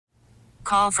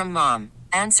call from mom.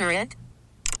 Answer it.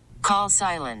 Call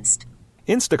silenced.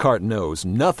 Instacart knows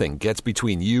nothing gets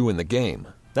between you and the game.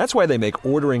 That's why they make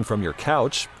ordering from your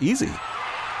couch easy.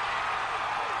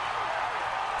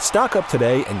 Stock up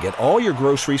today and get all your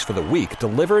groceries for the week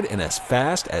delivered in as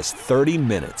fast as 30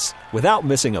 minutes without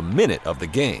missing a minute of the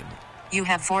game. You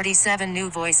have 47 new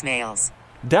voicemails.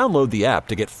 Download the app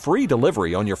to get free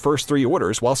delivery on your first 3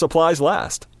 orders while supplies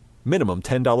last. Minimum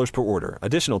 $10 per order.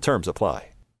 Additional terms apply.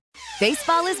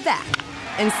 Baseball is back,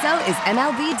 and so is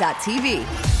MLB.tv.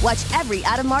 Watch every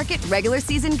out-of-market regular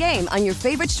season game on your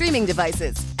favorite streaming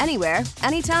devices, anywhere,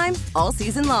 anytime, all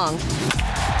season long.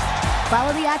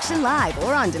 Follow the action live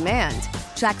or on demand.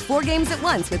 Track 4 games at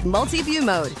once with multi-view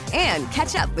mode and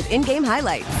catch up with in-game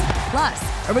highlights.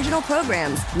 Plus, original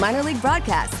programs, minor league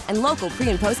broadcasts, and local pre-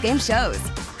 and post-game shows.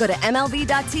 Go to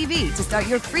MLB.tv to start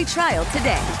your free trial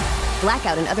today.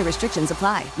 Blackout and other restrictions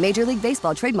apply. Major League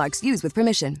Baseball trademarks used with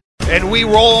permission. And we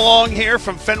roll along here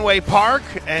from Fenway Park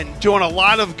and doing a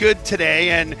lot of good today.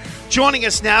 And joining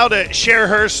us now to share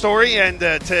her story and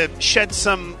to shed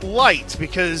some light,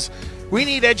 because we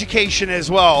need education as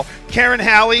well. Karen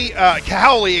Howley,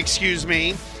 ovarian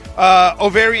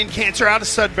cancer out of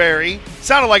Sudbury.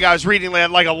 Sounded like I was reading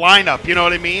like a lineup, you know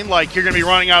what I mean? Like you're going to be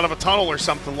running out of a tunnel or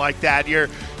something like that.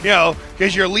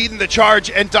 Because you're leading the charge.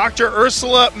 And Dr.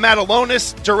 Ursula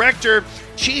Matulonis, Director,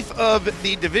 Chief of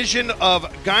the Division of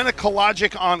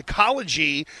Gynecologic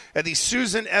Oncology at the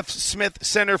Susan F. Smith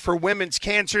Center for Women's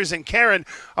Cancers. And Karen,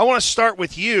 I want to start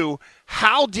with you.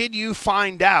 How did you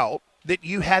find out that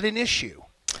you had an issue?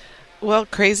 Well,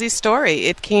 crazy story.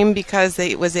 It came because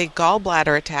it was a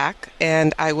gallbladder attack,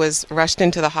 and I was rushed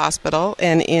into the hospital,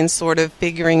 and in sort of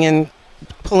figuring and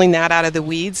pulling that out of the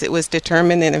weeds, it was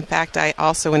determined, and in fact, I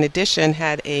also, in addition,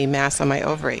 had a mass on my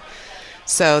ovary.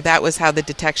 So that was how the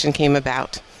detection came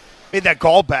about. Made that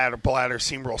gallbladder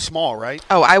seem real small, right?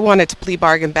 Oh, I wanted to plea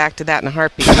bargain back to that in a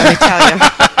heartbeat, let me tell you.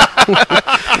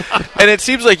 And it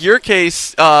seems like your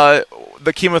case,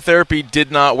 the chemotherapy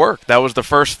did not work. That was the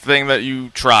first thing that you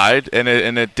tried, and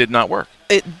it did not work.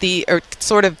 The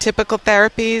sort of typical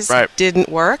therapies didn't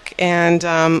work, and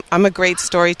I'm a great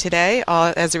story today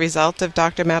as a result of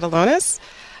Dr. Matulonis,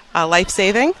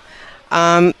 life-saving,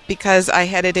 because I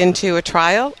headed into a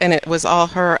trial, and it was all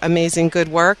her amazing good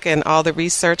work and all the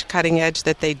research cutting edge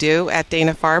that they do at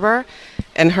Dana-Farber,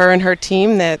 and her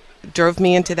team that drove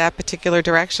me into that particular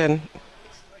direction.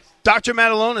 Dr.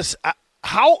 Matulonis,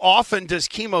 how often does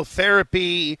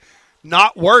chemotherapy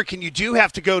not work, and you do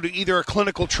have to go to either a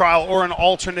clinical trial or an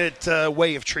alternate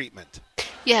way of treatment?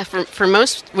 Yeah, for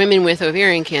most women with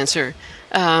ovarian cancer,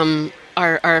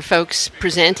 our folks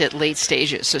present at late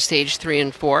stages, so stage 3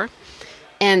 and 4.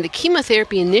 And the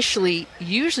chemotherapy initially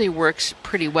usually works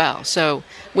pretty well. So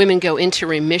women go into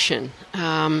remission.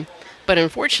 But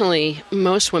unfortunately,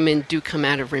 most women do come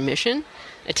out of remission.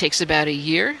 It takes about a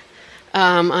year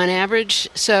on average.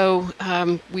 So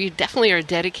we definitely are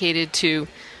dedicated to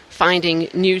finding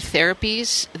new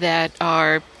therapies that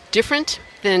are different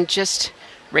than just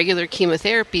regular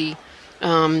chemotherapy,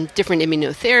 different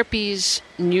immunotherapies,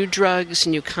 new drugs,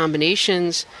 new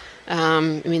combinations.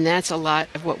 That's a lot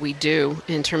of what we do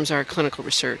in terms of our clinical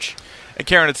research. And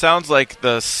Karen, it sounds like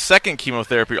the second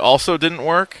chemotherapy also didn't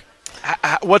work.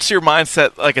 What's your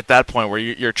mindset like at that point where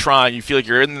you're trying, you feel like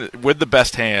you're with the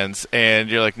best hands, and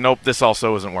you're like, nope, this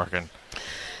also isn't working?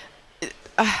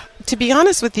 To be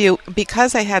honest with you,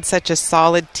 because I had such a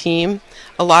solid team,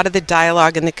 a lot of the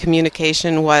dialogue and the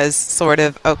communication was sort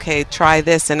of, okay, try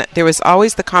this. And there was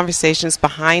always the conversations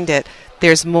behind it.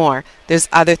 There's more. There's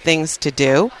other things to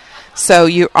do. So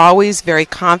you're always very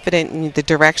confident in the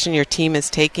direction your team is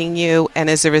taking you. And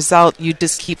as a result, you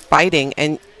just keep fighting.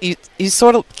 And you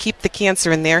sort of keep the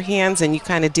cancer in their hands, and you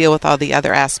kind of deal with all the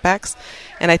other aspects.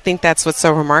 And I think that's what's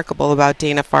so remarkable about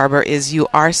Dana-Farber is you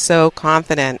are so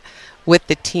confident with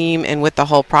the team and with the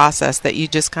whole process that you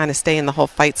just kind of stay in the whole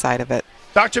fight side of it.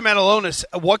 Dr. Matulonis,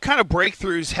 what kind of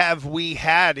breakthroughs have we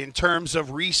had in terms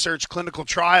of research, clinical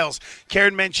trials?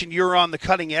 Karen mentioned you're on the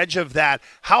cutting edge of that.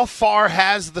 How far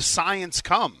has the science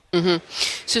come? Mm-hmm.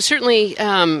 So certainly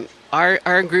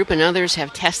our group and others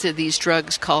have tested these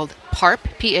drugs called PARP,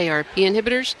 P-A-R-P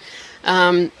inhibitors,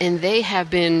 and they have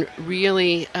been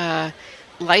really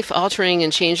life-altering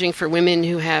and changing for women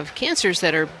who have cancers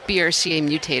that are BRCA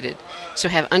mutated, so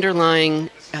have underlying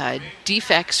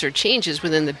defects or changes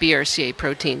within the BRCA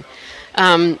protein.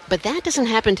 But that doesn't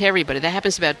happen to everybody. That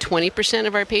happens to about 20%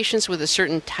 of our patients with a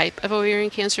certain type of ovarian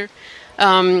cancer.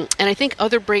 And I think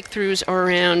other breakthroughs are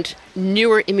around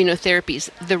newer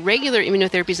immunotherapies. The regular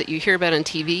immunotherapies that you hear about on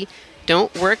TV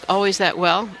don't work always that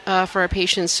well for our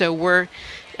patients, so we're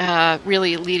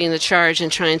really leading the charge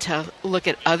and trying to look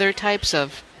at other types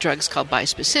of drugs called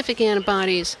bispecific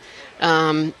antibodies,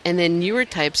 and then newer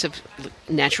types of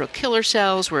natural killer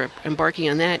cells. We're embarking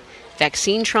on that.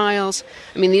 Vaccine trials.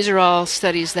 I mean, these are all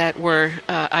studies that we're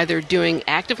either doing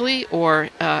actively or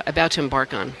about to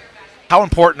embark on. How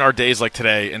important are days like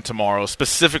today and tomorrow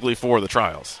specifically for the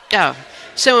trials? Oh,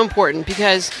 so important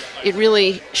because it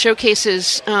really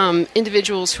showcases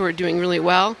individuals who are doing really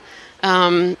well.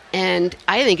 And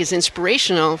I think it's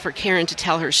inspirational for Karen to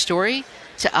tell her story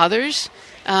to others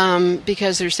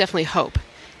because there's definitely hope.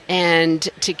 And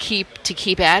to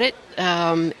keep at it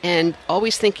and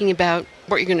always thinking about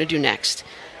what you're going to do next.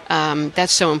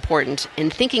 That's so important.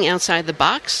 And thinking outside the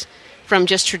box from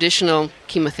just traditional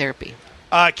chemotherapy.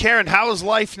 Karen, how is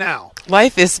life now?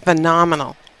 Life is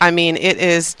phenomenal. I mean, it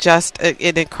is just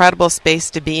an incredible space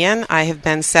to be in. I have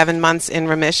been 7 months in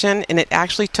remission, and it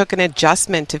actually took an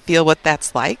adjustment to feel what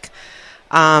that's like.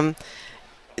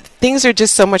 Things are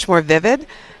just so much more vivid.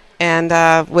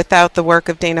 And without the work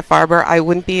of Dana-Farber, I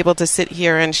wouldn't be able to sit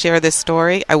here and share this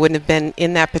story. I wouldn't have been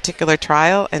in that particular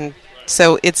trial. And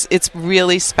so it's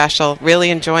really special, really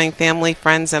enjoying family,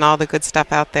 friends, and all the good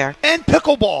stuff out there. And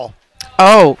pickleball.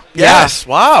 Oh, yes.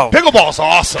 yeah. Wow. Pickleball's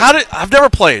awesome. I've never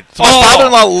played. So my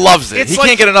father-in-law loves it. He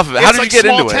can't get enough of it. How did you get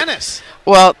into it? Tennis.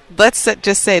 Well, let's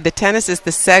just say the tennis is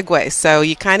the segue. So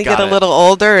you kind of get a it. little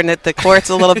older and the court's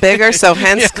a little bigger. So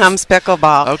hence comes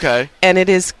pickleball. Okay. And it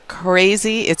is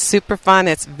crazy. It's super fun.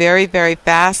 It's very, very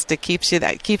fast. It keeps you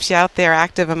out there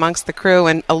active amongst the crew.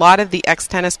 And a lot of the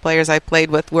ex-tennis players I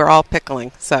played with were all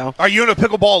pickling. So are you in a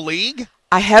pickleball league?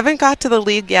 I haven't got to the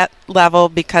league yet level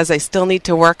because I still need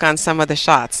to work on some of the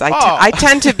shots. I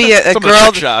tend to be a girl.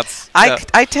 Of the shots.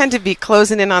 I tend to be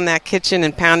closing in on that kitchen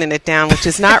and pounding it down, which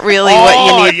is not really what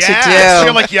you need to do. So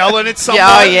you're like yelling at someone.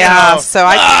 Oh yeah. You know, so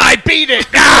I beat it.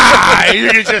 You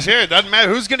can just hear it. Doesn't matter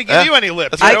who's going to give you any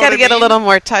lips. I got to get a little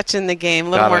more touch in the game, a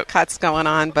little more cuts going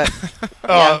on. But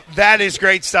that is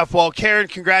great stuff. Well, Karen,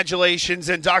 congratulations,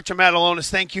 and Dr. Matalonis,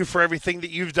 thank you for everything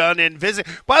that you've done. And visit.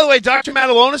 By the way, Dr.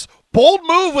 Matalonis. Bold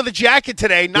move with a jacket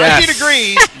today. 90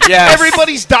 degrees. Yes.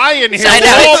 Everybody's dying here. I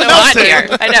know. It's so hot here.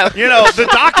 I know. You know, the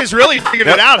doc has really figured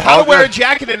it out. How to wear a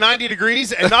jacket at 90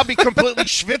 degrees and not be completely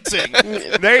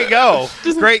schwitzing. There you go.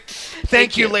 Great.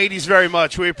 Thank you, ladies, very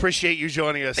much. We appreciate you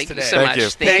joining us today. Thank you so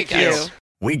much. Thank you.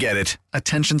 We get it.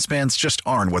 Attention spans just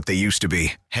aren't what they used to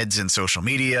be. Heads in social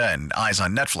media and eyes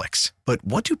on Netflix. But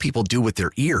what do people do with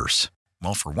their ears?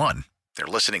 Well, for one, they're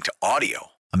listening to audio.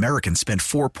 Americans spend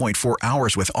 4.4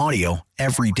 hours with audio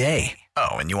every day.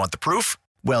 Oh, and you want the proof?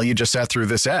 Well, you just sat through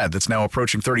this ad that's now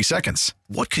approaching 30 seconds.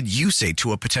 What could you say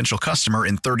to a potential customer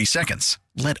in 30 seconds?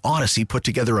 Let Odyssey put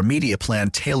together a media plan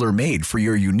tailor-made for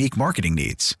your unique marketing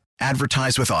needs.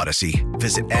 Advertise with Odyssey.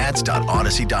 Visit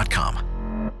ads.odyssey.com.